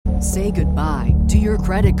Say goodbye to your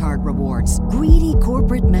credit card rewards. Greedy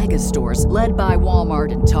corporate mega stores, led by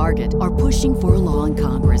Walmart and Target, are pushing for a law in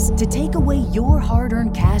Congress to take away your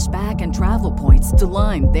hard-earned cash back and travel points to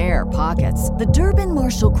line their pockets. The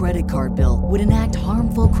Durbin-Marshall credit card bill would enact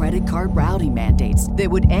harmful credit card routing mandates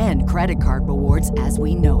that would end credit card rewards as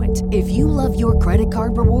we know it. If you love your credit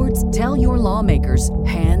card rewards, tell your lawmakers,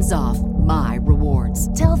 hands off my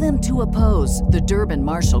rewards. Tell them to oppose the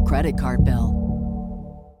Durbin-Marshall credit card bill.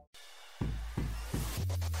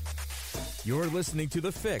 You're listening to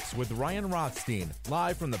The Fix with Ryan Rothstein,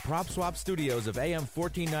 live from the PropSwap studios of AM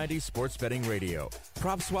 1490 Sports Betting Radio.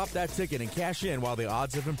 PropSwap that ticket and cash in while the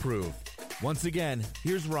odds have improved. Once again,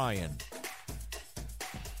 here's Ryan.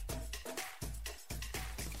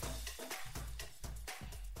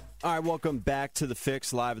 All right, welcome back to The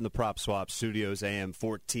Fix, live in the PropSwap studios, AM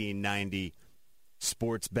 1490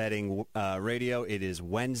 Sports Betting Radio. It is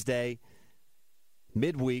Wednesday,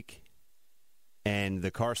 midweek. And the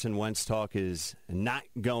Carson Wentz talk is not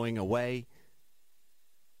going away.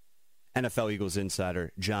 NFL Eagles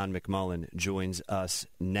insider John McMullen joins us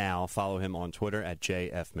now. Follow him on Twitter at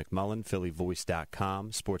JFMcMullen,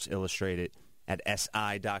 PhillyVoice.com, Sports Illustrated at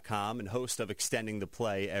SI.com, and host of Extending the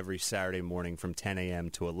Play every Saturday morning from 10 a.m.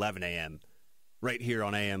 to 11 a.m. right here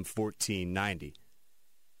on AM 1490.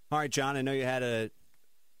 All right, John, I know you had a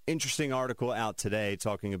interesting article out today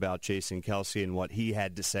talking about Jason Kelce and what he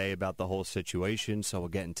had to say about the whole situation, so we'll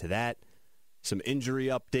get into that. Some injury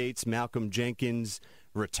updates. Malcolm Jenkins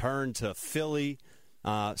returned to Philly,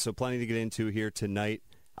 so plenty to get into here tonight.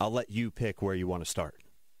 I'll let you pick where you want to start.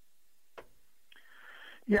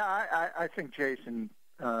 Yeah, I think Jason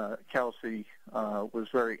Kelce was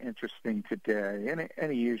very interesting today,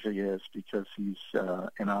 and he usually is because he's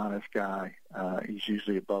an honest guy. He's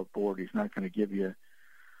usually above board. He's not going to give you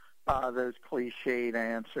those cliched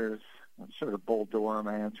answers, sort of Bull Durham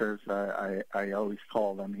answers, I always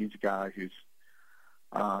call them. He's a guy who's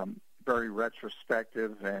very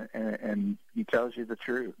retrospective, and he tells you the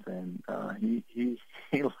truth. And he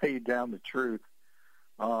laid down the truth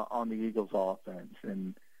on the Eagles' offense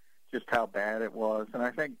and just how bad it was. And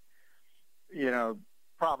I think,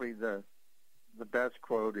 probably the best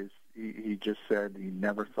quote is he just said he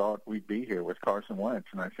never thought we'd be here with Carson Wentz.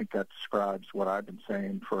 And I think that describes what I've been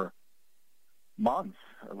saying for months,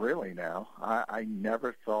 really now. I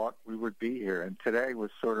never thought we would be here. And today was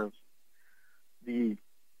sort of the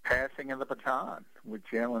passing of the baton with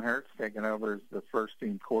Jalen Hurts taking over as the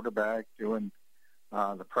first-team quarterback, doing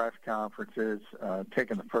the press conferences,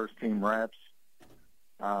 taking the first-team reps.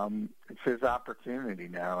 It's his opportunity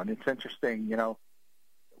now. And it's interesting,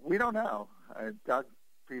 we don't know. Doug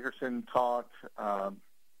Peterson talked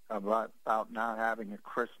about not having a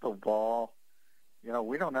crystal ball.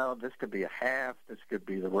 We don't know. This could be a half. This could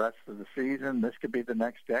be the rest of the season. This could be the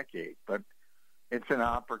next decade. But it's an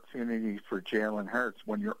opportunity for Jalen Hurts.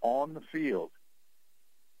 When you're on the field,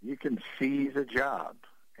 you can seize a job,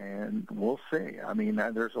 and we'll see. I mean,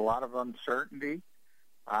 there's a lot of uncertainty.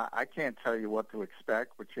 I can't tell you what to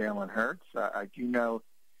expect with Jalen Hurts. I do know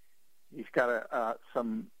he's got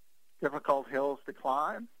some difficult hills to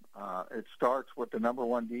climb. It starts with the number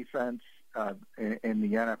one defense in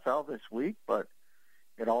the NFL this week, but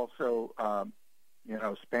it also,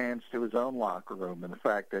 spans to his own locker room and the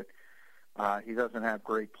fact that he doesn't have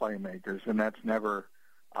great playmakers, and that's never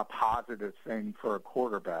a positive thing for a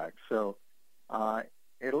quarterback. So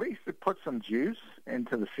at least it puts some juice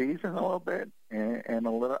into the season a little bit, and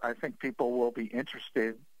a little. I think people will be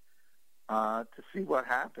interested to see what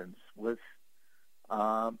happens with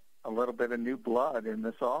a little bit of new blood in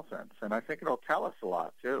this offense, and I think it'll tell us a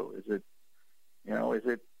lot too. Is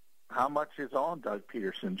it how much is on Doug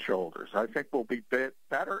Peterson's shoulders? I think we'll be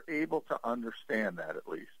better able to understand that at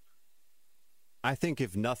least. I think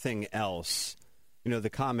if nothing else, the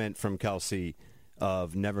comment from Kelce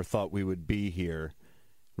of never thought we would be here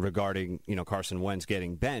regarding, Carson Wentz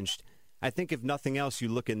getting benched, I think if nothing else, you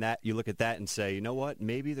look at that and say, you know what,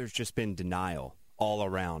 maybe there's just been denial all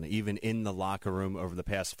around, even in the locker room over the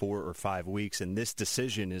past 4 or 5 weeks, and this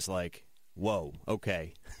decision is like, whoa,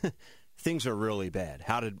 okay. Things are really bad.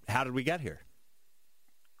 How did we get here?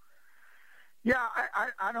 Yeah,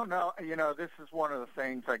 I don't know. This is one of the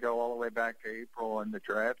things. I go all the way back to April and the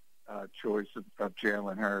draft choice of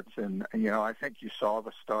Jalen Hurts. And, I think you saw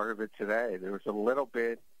the start of it today. There was a little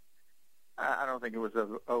bit, I don't think it was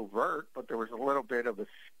overt, but there was a little bit of a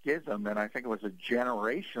schism, and I think it was a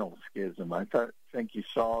generational schism. I think you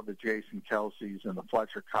saw the Jason Kelces and the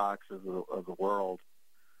Fletcher Cox of the world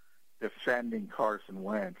defending Carson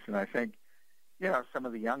Wentz. And I think, some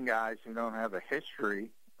of the young guys who don't have a history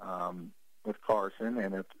with Carson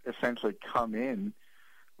and have essentially come in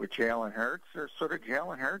with Jalen Hurts are sort of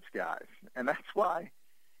Jalen Hurts guys, and that's why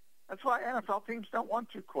NFL teams don't want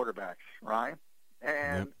two quarterbacks, right?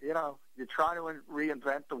 And you try to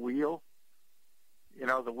reinvent the wheel.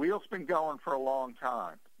 The wheel's been going for a long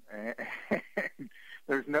time, and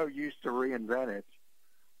there's no use to reinvent it.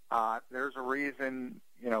 There's a reason,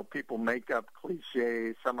 people make up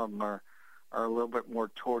cliches. Some of them are a little bit more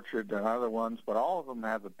tortured than other ones, but all of them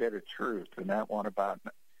have a bit of truth. And that one about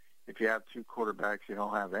if you have two quarterbacks, you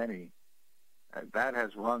don't have any. That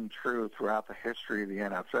has rung true throughout the history of the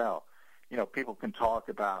NFL. People can talk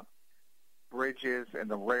about bridges and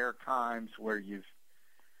the rare times where you've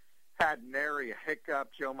had nary a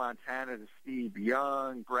hiccup, Joe Montana to Steve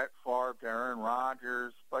Young, Brett Favre to Aaron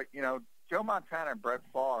Rodgers. But, Joe Montana and Brett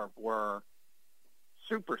Favre were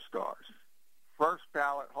superstars, first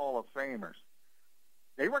ballot Hall of Famers.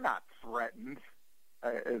 They were not threatened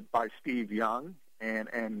by Steve Young and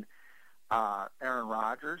Aaron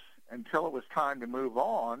Rodgers until it was time to move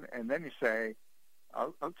on. And then you say,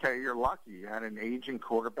 oh, okay, you're lucky. You had an aging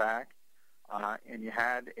quarterback, and you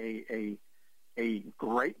had a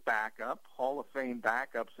great backup, Hall of Fame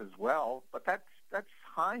backups as well. But that's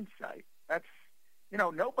hindsight. That's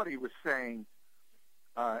nobody was saying,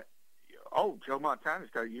 Joe Montana's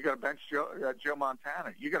got you got to bench Joe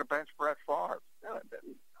Montana. You got to bench Brett Favre.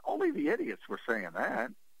 Only the idiots were saying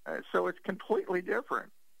that. So it's completely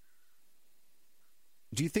different.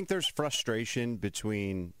 Do you think there's frustration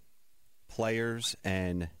between players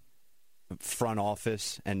and front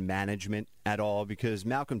office and management at all? Because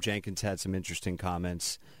Malcolm Jenkins had some interesting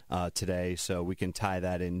comments today, so we can tie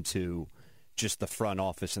that into just the front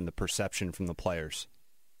office and the perception from the players.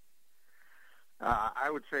 I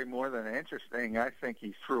would say more than interesting, I think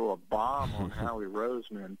he threw a bomb on Howie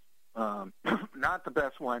Roseman. Not the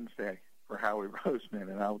best Wednesday for Howie Roseman,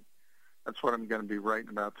 and that's what I'm going to be writing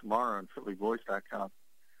about tomorrow on PhillyVoice.com.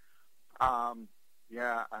 I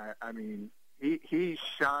mean, he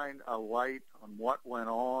shined a light on what went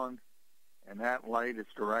on, and that light is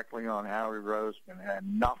directly on Howie Roseman. It had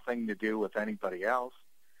nothing to do with anybody else.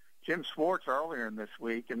 Jim Schwartz earlier in this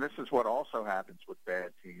week, and this is what also happens with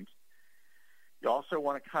bad teams, you also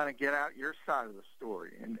want to kind of get out your side of the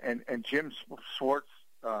story. And Jim Schwartz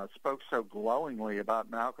spoke so glowingly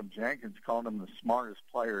about Malcolm Jenkins, calling him the smartest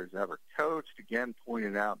player he's ever coached. Again,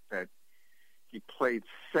 pointed out that he played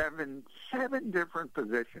seven different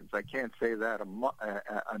positions. I can't say that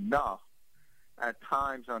enough at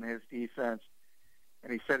times on his defense.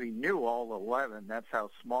 And he said he knew all 11. That's how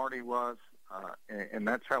smart he was, and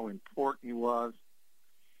that's how important he was.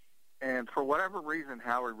 And for whatever reason,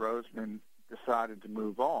 Howie Roseman decided to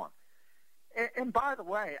move on. And by the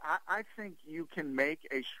way, I think you can make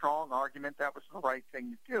a strong argument that was the right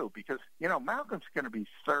thing to do because, Malcolm's going to be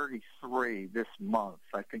 33 this month.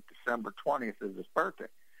 I think December 20th is his birthday.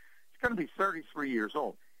 He's going to be 33 years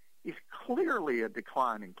old. He's clearly a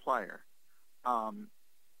declining player.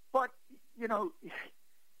 But,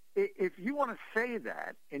 if you want to say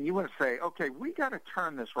that and you want to say, okay, we got to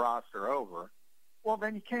turn this roster over, well,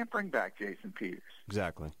 then you can't bring back Jason Peters.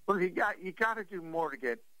 Exactly. Well, you got to do more to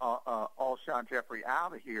get Alshon Jeffrey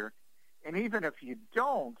out of here. And even if you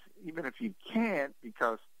don't, even if you can't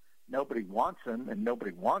because nobody wants him and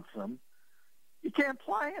nobody wants him, you can't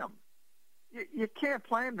play him. You can't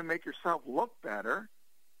play him to make yourself look better.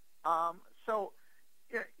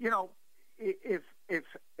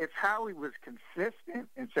 If Howie was consistent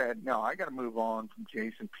and said, no, I got to move on from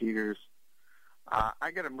Jason Peters,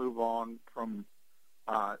 I got to move on from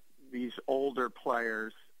these older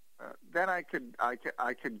players, then I could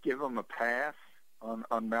give him a pass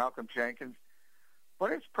on Malcolm Jenkins.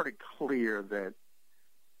 But it's pretty clear that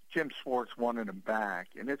Jim Schwartz wanted him back,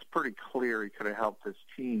 and it's pretty clear he could have helped his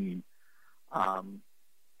team. Who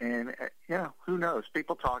knows?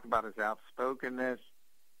 People talk about his outspokenness.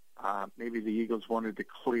 Maybe the Eagles wanted to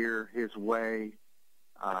clear his way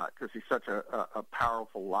because he's such a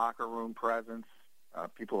powerful locker room presence.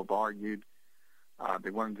 People have argued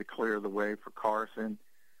they wanted to clear the way for Carson.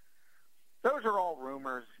 Those are all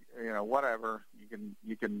rumors, whatever.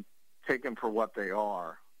 You can take them for what they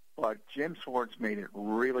are. But Jim Schwartz made it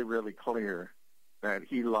really, really clear that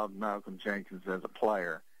he loved Malcolm Jenkins as a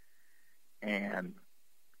player. And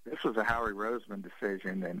this was a Howie Roseman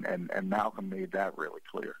decision, and Malcolm made that really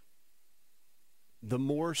clear. The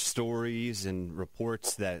more stories and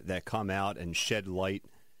reports that come out and shed light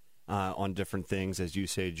on different things, as you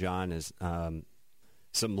say, John, as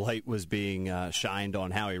some light was being shined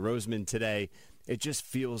on Howie Roseman today, it just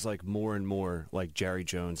feels like more and more like Jerry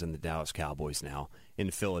Jones and the Dallas Cowboys now in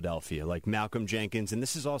Philadelphia, like Malcolm Jenkins. And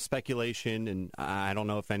this is all speculation, and I don't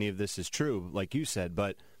know if any of this is true, like you said,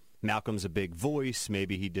 but Malcolm's a big voice.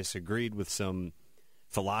 Maybe he disagreed with some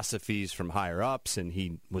philosophies from higher ups, and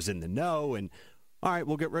he was in the know, and all right,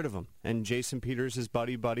 we'll get rid of him. And Jason Peters is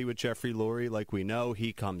buddy-buddy with Jeffrey Lurie, like we know.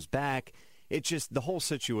 He comes back. It just, the whole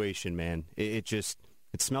situation, man, it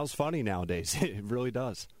smells funny nowadays. It really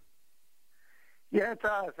does. Yeah, it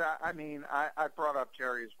does. I mean, I brought up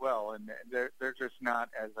Jerry as well, and they're just not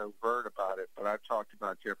as overt about it, but I've talked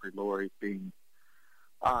about Jeffrey Lurie being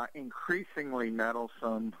increasingly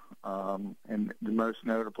meddlesome, and most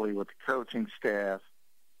notably with the coaching staff.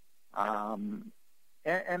 And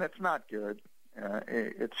it's not good.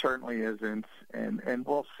 It certainly isn't, and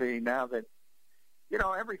we'll see now that,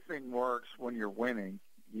 everything works when you're winning.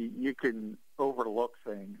 You can overlook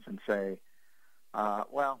things and say,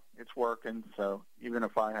 well, it's working, so even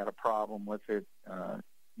if I had a problem with it,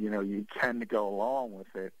 you tend to go along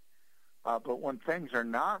with it. But when things are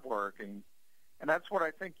not working, and that's what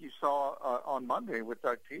I think you saw on Monday with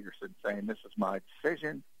Doug Peterson saying, this is my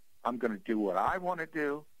decision, I'm going to do what I want to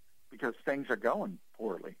do because things are going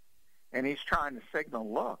poorly. And he's trying to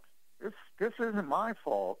signal, look, this isn't my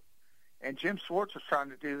fault. And Jim Schwartz was trying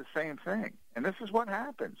to do the same thing. And this is what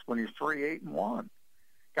happens when you're 3-8-1.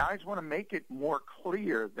 Guys want to make it more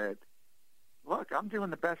clear that, look, I'm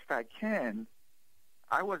doing the best I can.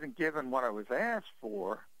 I wasn't given what I was asked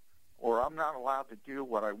for, or I'm not allowed to do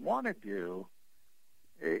what I want to do.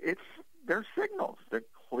 They're signals. They're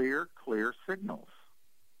clear signals.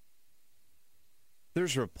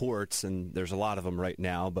 There's reports, and there's a lot of them right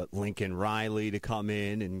now, but Lincoln Riley to come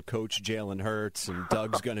in and coach Jalen Hurts, and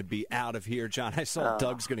Doug's going to be out of here. John, I saw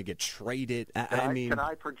Doug's going to get traded. Can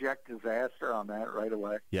I project disaster on that right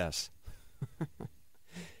away? Yes.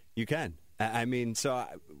 You can. So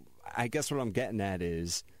I guess what I'm getting at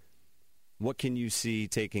is, what can you see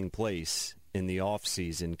taking place in the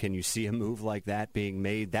offseason? Can you see a move like that being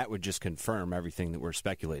made? That would just confirm everything that we're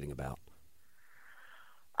speculating about.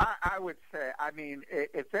 I would say,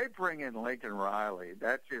 if they bring in Lincoln Riley,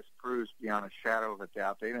 that just proves beyond a shadow of a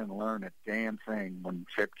doubt they didn't learn a damn thing when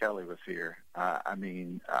Chip Kelly was here.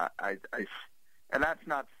 And that's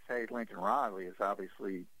not to say Lincoln Riley is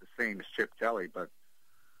obviously the same as Chip Kelly, but,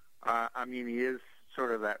 he is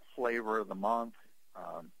sort of that flavor of the month.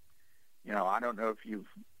 I don't know if you've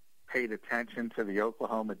paid attention to the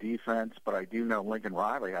Oklahoma defense, but I do know Lincoln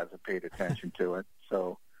Riley hasn't paid attention to it.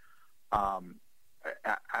 So,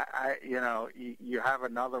 you have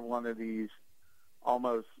another one of these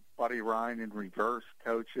almost Buddy Ryan in reverse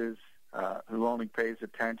coaches who only pays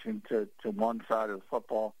attention to one side of the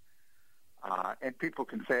football. And people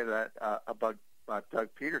can say that about Doug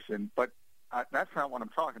Peterson, but that's not what I'm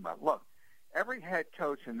talking about. Look, every head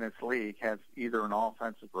coach in this league has either an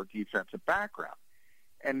offensive or defensive background,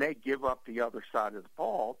 and they give up the other side of the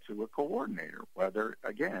ball to a coordinator, whatever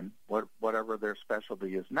their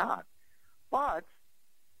specialty is not. But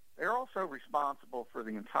they're also responsible for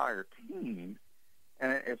the entire team,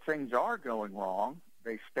 and if things are going wrong,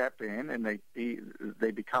 they step in and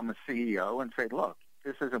they become a CEO and say, look,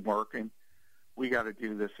 this isn't working. We got to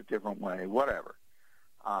do this a different way, whatever.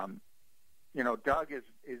 Doug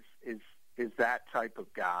is that type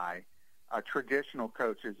of guy. Traditional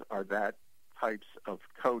coaches are that types of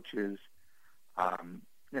coaches.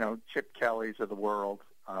 Chip Kelly's of the world,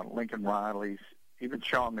 Lincoln Riley's, even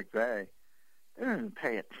Sean McVay. They don't even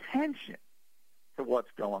pay attention to what's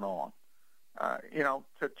going on,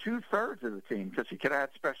 to 2/3 of the team, because you could add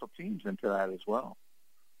special teams into that as well.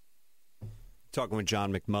 Talking with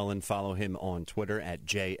John McMullen. Follow him on Twitter at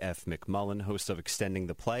JF McMullen, host of Extending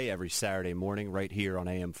the Play every Saturday morning right here on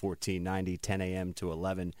AM 1490, 10 a.m. to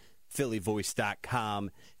 11,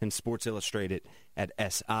 PhillyVoice.com, and Sports Illustrated at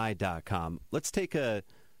SI.com. Let's take a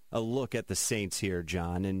look at the Saints here,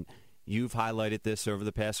 John, and you've highlighted this over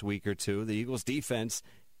the past week or two. The Eagles' defense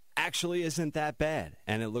actually isn't that bad,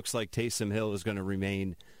 and it looks like Taysom Hill is going to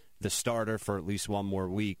remain the starter for at least one more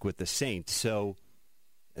week with the Saints. So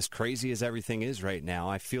as crazy as everything is right now,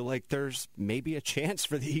 I feel like there's maybe a chance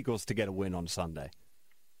for the Eagles to get a win on Sunday.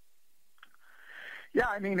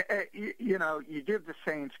 Yeah, you give the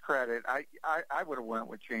Saints credit. I would have went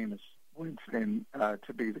with Jameis Winston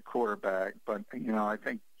to be the quarterback, but, I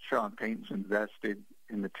think Sean Payton's invested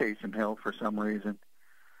in the Taysom Hill for some reason,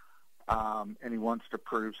 and he wants to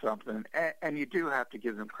prove something. And you do have to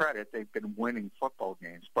give them credit. They've been winning football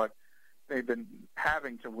games, but they've been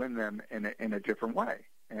having to win them in a different way.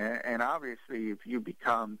 And obviously, if you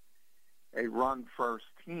become a run-first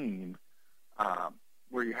team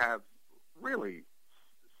where you have really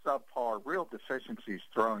subpar, real deficiencies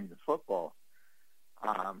throwing the football,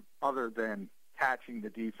 other than catching the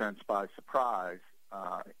defense by surprise,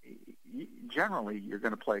 generally you're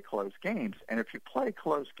going to play close games. And if you play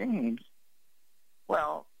close games,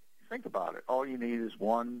 well, think about it. All you need is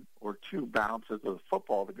one or two bounces of the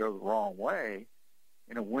football to go the wrong way,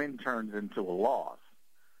 and a win turns into a loss.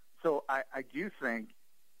 So I do think,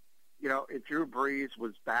 if Drew Brees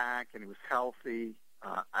was back and he was healthy,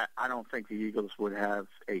 I don't think the Eagles would have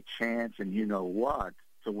a chance, and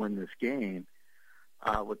to win this game.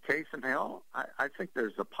 With Taysom Hill, I think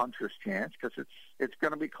there's a puncher's chance because it's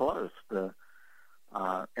going to be close.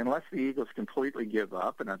 Unless the Eagles completely give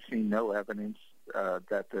up, and I've seen no evidence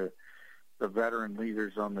that the veteran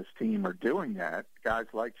leaders on this team are doing that. Guys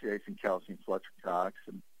like Jason Kelce and Fletcher Cox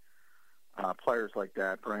and players like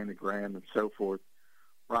that, Brandon Graham and so forth,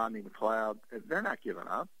 Rodney McLeod, they're not giving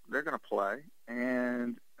up. They're going to play.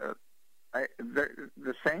 And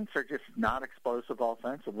the Saints are just not explosive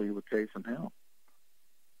offensively with Taysom Hill.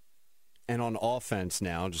 And on offense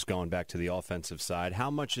now, just going back to the offensive side, how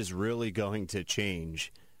much is really going to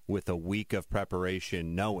change with a week of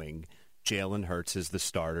preparation knowing Jalen Hurts is the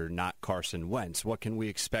starter, not Carson Wentz? What can we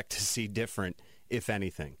expect to see different, if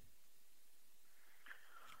anything?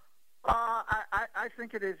 I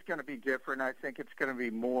think it is going to be different. I think it's going to be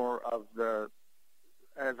more of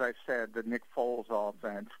as I said, the Nick Foles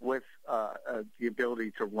offense with the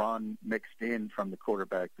ability to run mixed in from the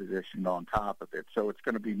quarterback position on top of it. So it's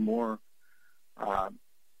going to be more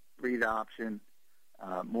read option,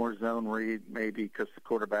 more zone read maybe because the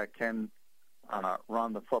quarterback can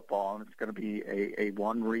run the football, and it's going to be a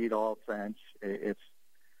one-read offense. If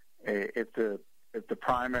the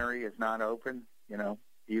primary is not open,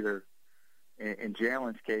 either in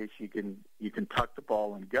Jalen's case you can tuck the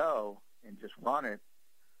ball and go and just run it,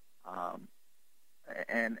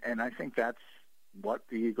 and I think that's what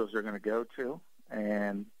the Eagles are going to go to,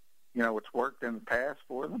 and it's worked in the past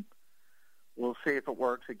for them. We'll see if it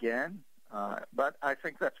works again, but I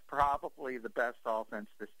think that's probably the best offense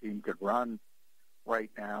this team could run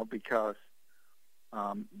right now because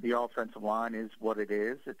the offensive line is what it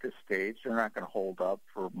is at this stage. They're not going to hold up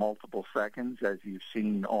for multiple seconds, as you've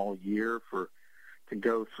seen all year, to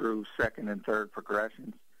go through second and third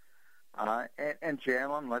progressions. And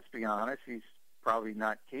Jalen, let's be honest, he's probably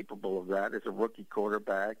not capable of that as a rookie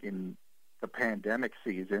quarterback in the pandemic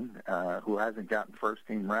season, who hasn't gotten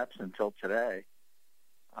first-team reps until today.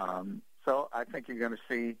 So I think you're going to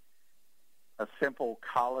see a simple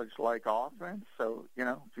college-like offense. So,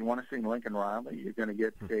 if you want to see Lincoln Riley, you're going to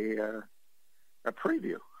get a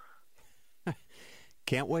preview.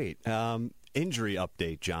 Can't wait. Injury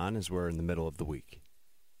update, John, as we're in the middle of the week.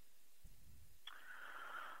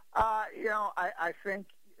 I think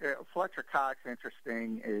Fletcher Cox,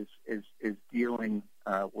 interesting, is dealing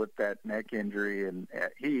with that neck injury, and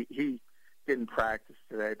he didn't practice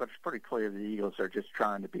today, but it's pretty clear the Eagles are just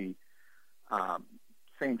trying to be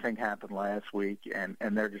same thing happened last week, and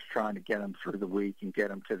they're just trying to get him through the week and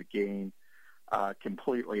get him to the game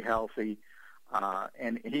completely healthy.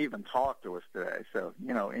 And he even talked to us today. So,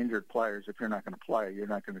 injured players, if you're not going to play, you're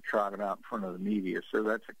not going to trot them out in front of the media. So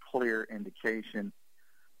that's a clear indication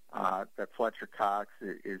that Fletcher Cox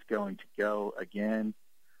is going to go again.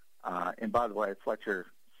 And by the way,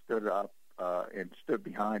 Fletcher stood up and stood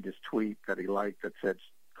behind his tweet that he liked that said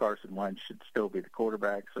Carson Wentz should still be the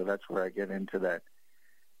quarterback. So that's where I get into that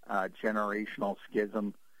generational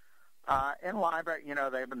schism. And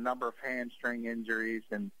linebacker, they have a number of hamstring injuries.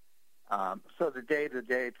 And so the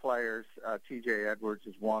day-to-day players, T.J. Edwards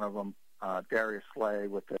is one of them, Darius Slay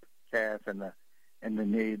with the calf and the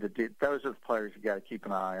knee. Those are the players you got to keep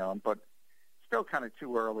an eye on. But still kind of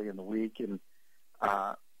too early in the week. And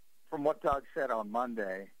from what Doug said on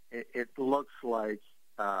Monday, it looks like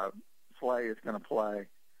Slay is going to play.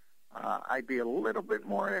 I'd be a little bit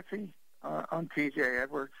more iffy on T.J.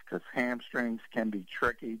 Edwards because hamstrings can be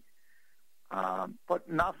tricky, but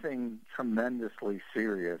nothing tremendously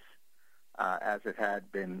serious as it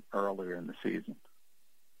had been earlier in the season.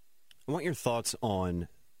 I want your thoughts on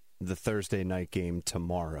the Thursday night game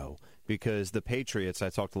tomorrow, because the Patriots, I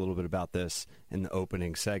talked a little bit about this in the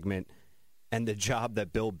opening segment, and the job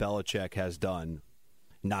that Bill Belichick has done,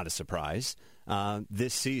 not a surprise,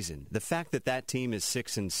 this season. The fact that team is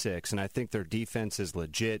 6-6, and I think their defense is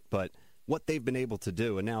legit, but what they've been able to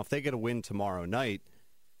do, and now if they get a win tomorrow night,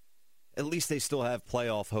 at least they still have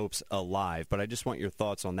playoff hopes alive. But I just want your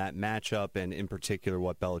thoughts on that matchup and in particular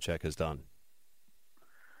what Belichick has done.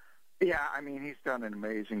 Yeah, he's done an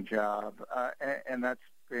amazing job, and that's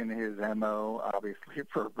been his MO, obviously,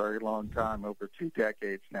 for a very long time, over 2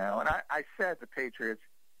 decades now. And I said the Patriots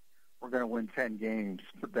were going to win 10 games,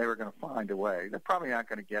 but they were going to find a way. They're probably not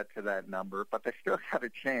going to get to that number, but they still got a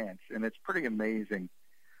chance, and it's pretty amazing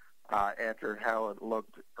after how it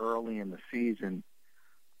looked early in the season.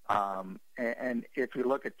 And if you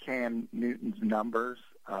look at Cam Newton's numbers,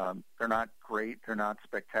 they're not great, they're not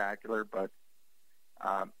spectacular, but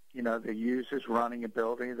they use his running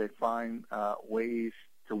ability. They find ways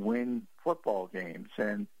to win football games,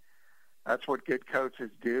 and that's what good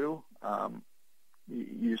coaches do.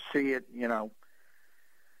 You see it,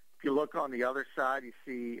 if you look on the other side, you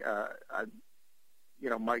see,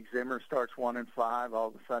 Mike Zimmer starts 1-5. All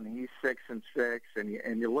of a sudden, he's 6-6,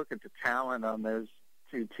 and you look at the talent on those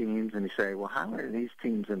two teams, and you say, well, how are these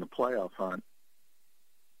teams in the playoff hunt?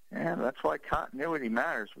 And that's why continuity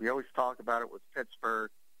matters. We always talk about it with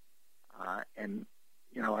Pittsburgh, and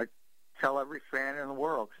I tell every fan in the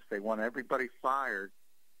world because they want everybody fired.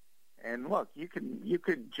 And look, you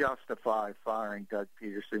could justify firing Doug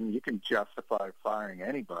Peterson. You can justify firing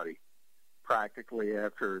anybody practically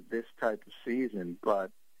after this type of season. But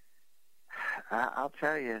I'll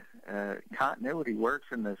tell you, continuity works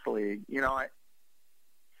in this league.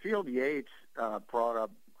 Field Yates brought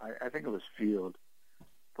up, I think it was Field,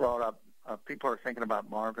 brought up, people are thinking about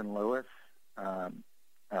Marvin Lewis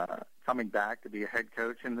coming back to be a head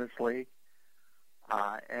coach in this league.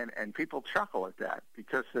 And people chuckle at that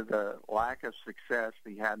because of the lack of success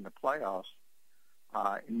he had in the playoffs.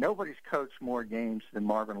 Nobody's coached more games than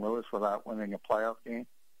Marvin Lewis without winning a playoff game.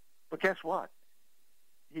 But guess what?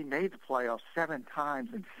 He made the playoffs 7 times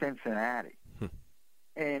in Cincinnati.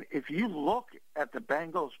 And if you look at the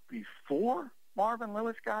Bengals before Marvin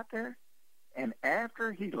Lewis got there and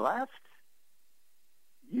after he left,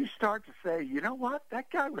 you start to say, you know what?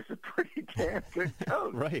 That guy was a pretty damn good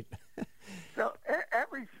coach. Right. So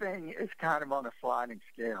everything is kind of on a sliding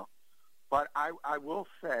scale. But I will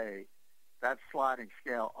say that sliding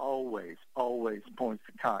scale always points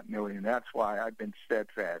to continuity, and that's why I've been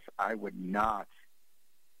steadfast. I would not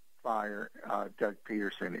fire Doug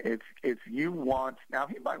Peterson. If you want, now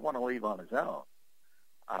he might want to leave on his own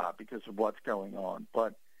because of what's going on,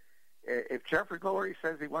 but if Jeffrey Lurie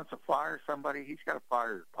says he wants to fire somebody, he's got to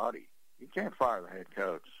fire his buddy. You can't fire the head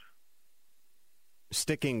coach.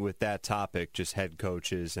 Sticking with that topic, just head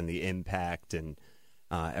coaches and the impact and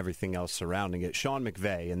everything else surrounding it, Sean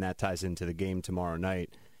McVay, and that ties into the game tomorrow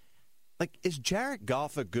night. Like, is Jared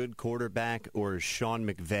Goff a good quarterback, or is Sean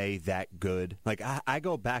McVay that good? Like, I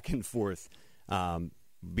go back and forth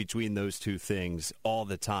between those two things all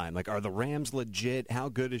the time. Like, are the Rams legit? How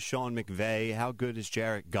good is Sean McVay? How good is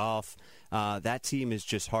Jared Goff? That team is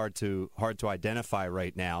just hard to identify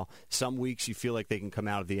right now. Some weeks you feel like they can come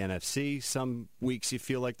out of the NFC. Some weeks you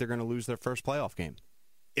feel like they're going to lose their first playoff game,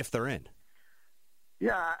 if they're in.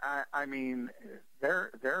 Yeah, I mean,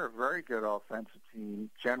 they're a very good offensive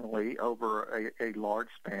team generally over a large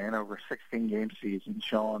span, over a 16-game season.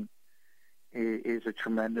 Sean is a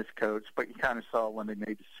tremendous coach, but you kind of saw when they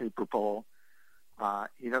made the Super Bowl.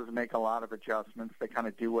 He doesn't make a lot of adjustments. They kind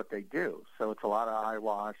of do what they do. So it's a lot of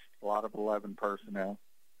eyewash, a lot of 11 personnel.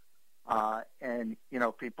 And,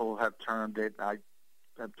 people have termed it, I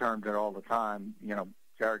have termed it all the time,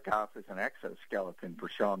 Jared Goff is an exoskeleton for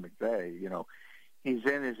Sean McVay. He's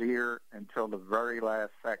in his ear until the very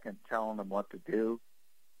last second telling him what to do.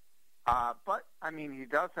 But, I mean, he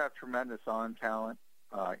does have tremendous arm talent.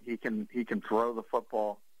 He can throw the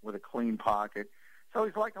football with a clean pocket. So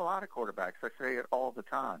he's like a lot of quarterbacks. I say it all the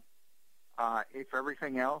time. If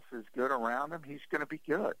everything else is good around him, he's going to be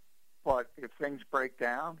good. But if things break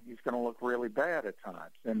down, he's going to look really bad at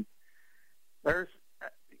times. And there's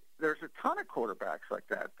a ton of quarterbacks like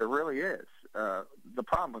that. There really is. The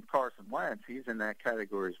problem with Carson Wentz, he's in that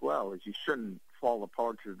category as well, is you shouldn't fall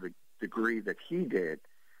apart to the degree that he did.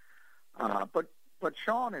 But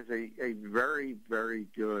Sean is a very, very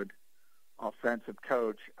good offensive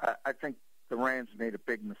coach. I think the Rams made a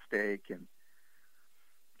big mistake in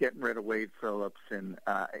getting rid of Wade Phillips, and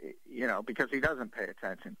because he doesn't pay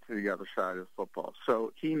attention to the other side of the football.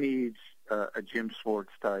 So he needs a Jim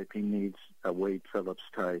Schwartz type. He needs a Wade Phillips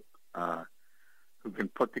type who can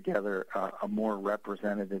put together a more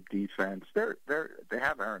representative defense. They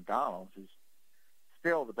have Aaron Donald, who's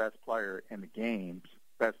still the best player in the games,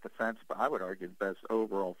 best defensive, I would argue the best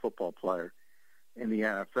overall football player in the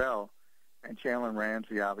NFL. And Jalen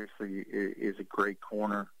Ramsey obviously is a great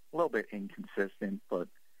corner, a little bit inconsistent, but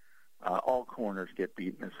all corners get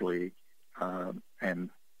beat in this league. And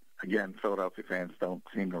again, Philadelphia fans don't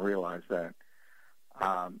seem to realize that.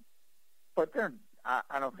 But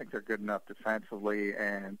I don't think they're good enough defensively.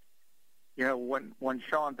 And, when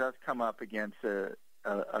Sean does come up against a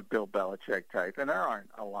Bill Belichick type, and there aren't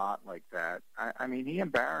a lot like that, I mean, he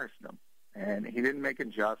embarrassed them. And he didn't make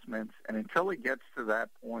adjustments. And until he gets to that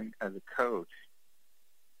point as a coach,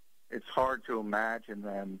 it's hard to imagine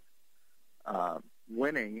them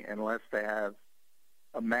winning unless they have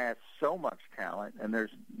amassed so much talent, and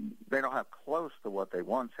they don't have close to what they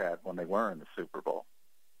once had when they were in the Super Bowl.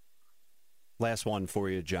 Last one for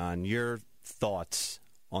you, John. Your thoughts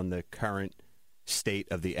on the current state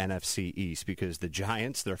of the NFC East, because the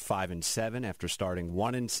Giants, they're 5-7 after starting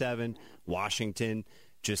 1-7. Washington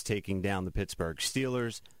just taking down the Pittsburgh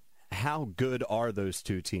Steelers. How good are those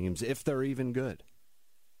two teams, if they're even good?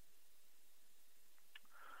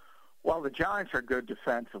 Well, the Giants are good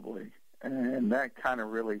defensively, and that kind of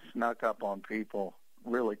really snuck up on people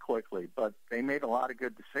really quickly. But they made a lot of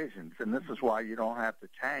good decisions, and this is why you don't have to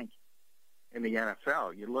tank in the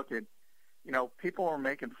NFL. You look at, people are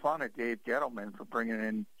making fun of Dave Gettleman for bringing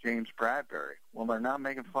in James Bradbury. Well, they're not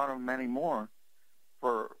making fun of him anymore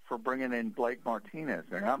for bringing in Blake Martinez.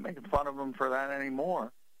 They're not making fun of him for that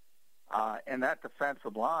anymore. And that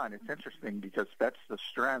defensive line, it's interesting because that's the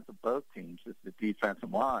strength of both teams, is the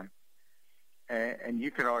defensive line. And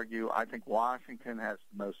you could argue, I think Washington has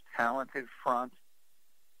the most talented front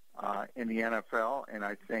in the NFL, and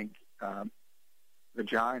I think the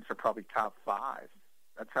Giants are probably top 5.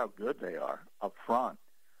 That's how good they are up front.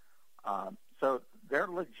 So they're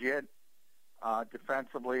legit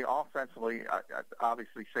defensively. Offensively,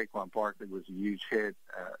 obviously Saquon Barkley was a huge hit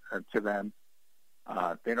to them.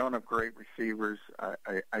 They don't have great receivers.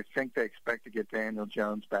 I think they expect to get Daniel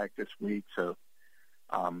Jones back this week, so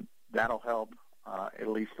that'll help at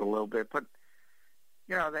least a little bit. But,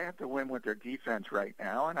 they have to win with their defense right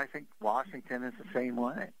now, and I think Washington is the same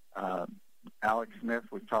way. Alex Smith,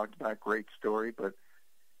 we've talked about, great story, but,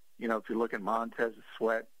 if you look at Montez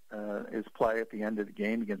Sweat, his play at the end of the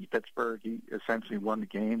game against Pittsburgh, he essentially won the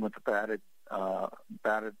game with the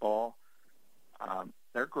batted ball.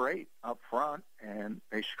 They're great up front, and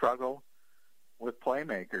they struggle with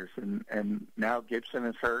playmakers. And now Gibson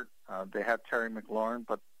is hurt. They have Terry McLaurin,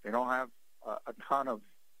 but they don't have a ton of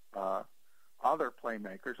other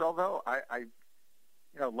playmakers. Although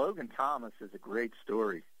Logan Thomas is a great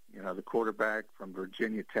story. The quarterback from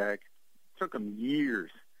Virginia Tech. It took him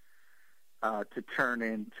years to turn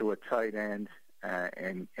into a tight end,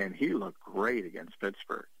 and he looked great against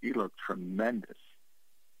Pittsburgh. He looked tremendous.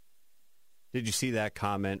 Did you see that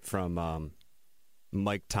comment from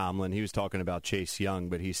Mike Tomlin? He was talking about Chase Young,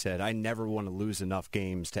 but he said, I never want to lose enough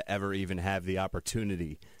games to ever even have the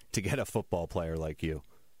opportunity to get a football player like you.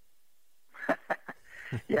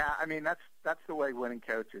 Yeah, that's the way winning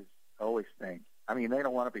coaches always think. They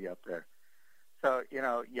don't want to be up there. So, you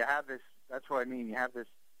have this, that's what I mean, you have this,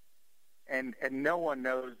 and no one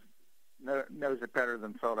knows it better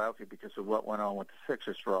than Philadelphia because of what went on with the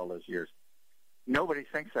Sixers for all those years. Nobody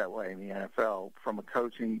thinks that way in the NFL from a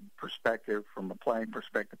coaching perspective, from a playing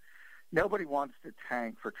perspective. Nobody wants to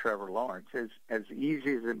tank for Trevor Lawrence. As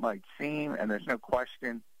easy as it might seem, and there's no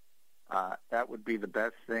question that would be the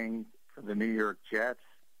best thing for the New York Jets.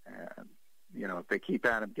 If they keep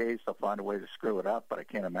Adam Gase, they'll find a way to screw it up, but I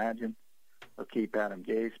can't imagine they'll keep Adam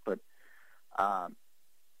Gase. But,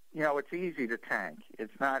 it's easy to tank.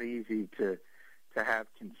 It's not easy to have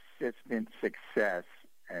consistent success.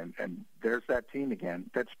 And there's that team again,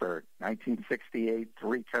 Pittsburgh, 1968,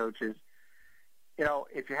 3 coaches.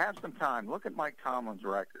 If you have some time, look at Mike Tomlin's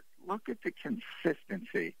record. Look at the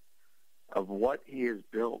consistency of what he has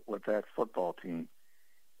built with that football team.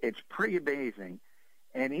 It's pretty amazing.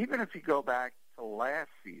 And even if you go back to last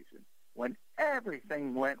season, when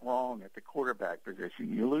everything went wrong at the quarterback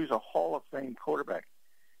position, you lose a Hall of Fame quarterback.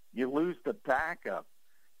 You lose the backup.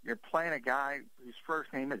 You're playing a guy whose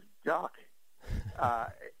first name is Duck.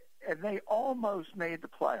 And they almost made the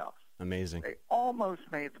playoffs. Amazing. They almost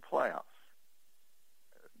made the playoffs.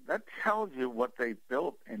 That tells you what they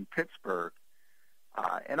built in Pittsburgh.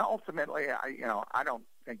 And ultimately, I don't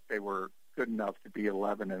think they were good enough to be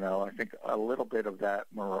 11-0. I think a little bit of that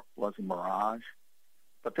was a mirage.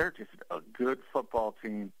 But they're just a good football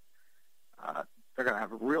team. They're going to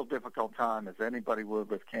have a real difficult time, as anybody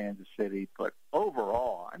would, with Kansas City. But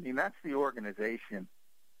overall, that's the organization.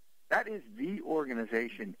 That is the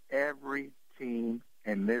organization every team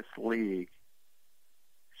in this league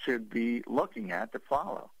should be looking at to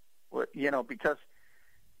follow. Because,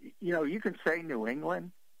 you can say New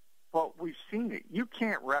England, but we've seen it. You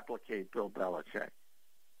can't replicate Bill Belichick.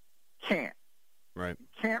 Can't. Right. You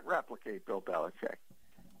can't replicate Bill Belichick.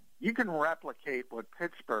 You can replicate what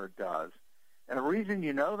Pittsburgh does. And the reason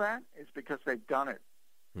you know that is because they've done it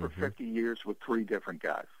for 50 years with 3 different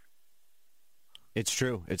guys. It's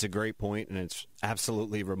true. It's a great point, and it's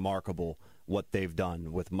absolutely remarkable what they've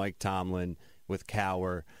done with Mike Tomlin, with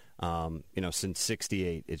Cowher. Since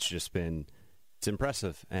 '68, it's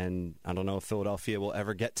impressive. And I don't know if Philadelphia will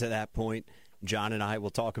ever get to that point. John and I will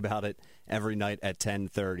talk about it every night at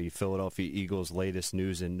 10:30. Philadelphia Eagles' latest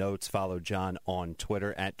news and notes. Follow John on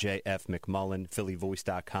Twitter at JFMcMullen,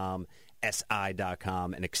 PhillyVoice.com,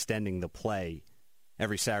 SI.com, and Extending the Play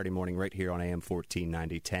every Saturday morning right here on AM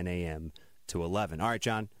 1490, 10 a.m. to 11. All right,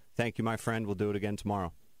 John. Thank you, my friend. We'll do it again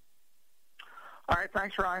tomorrow. All right.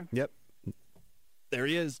 Thanks, Ryan. Yep. There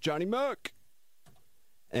he is, Johnny Muck.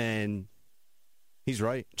 And he's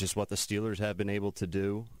right. Just what the Steelers have been able to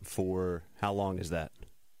do for, how long is that?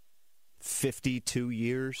 52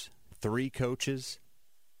 years, 3 coaches.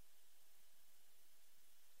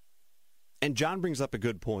 And John brings up a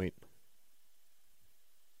good point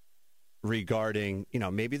regarding,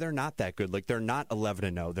 maybe they're not that good. Like, they're not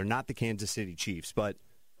 11-0. They're not the Kansas City Chiefs, but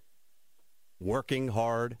working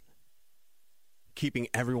hard, keeping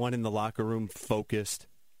everyone in the locker room focused,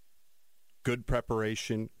 good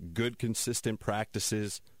preparation, good consistent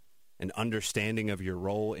practices, an understanding of your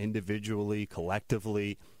role individually,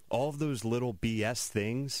 collectively. All of those little BS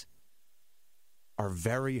things are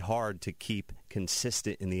very hard to keep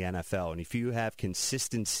consistent in the NFL. And if you have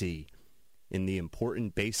consistency in the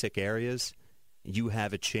important basic areas, you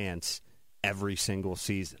have a chance every single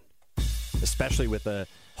season, especially with a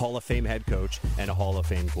Hall of Fame head coach and a Hall of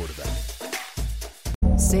Fame quarterback.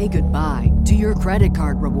 Say goodbye to your credit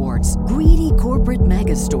card rewards. Greedy corporate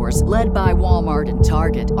mega stores, led by Walmart and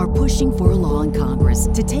Target, are pushing for a law in Congress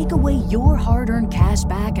to take away your hard-earned cash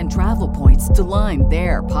back and travel points to line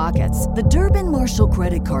their pockets. The Durbin-Marshall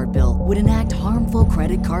credit card bill would enact harmful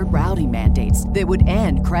credit card routing mandates that would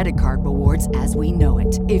end credit card rewards as we know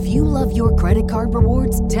it. If you love your credit card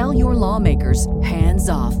rewards, tell your lawmakers, hands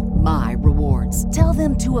off my rewards. Tell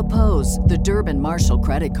them to oppose the Durbin-Marshall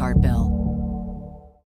credit card bill.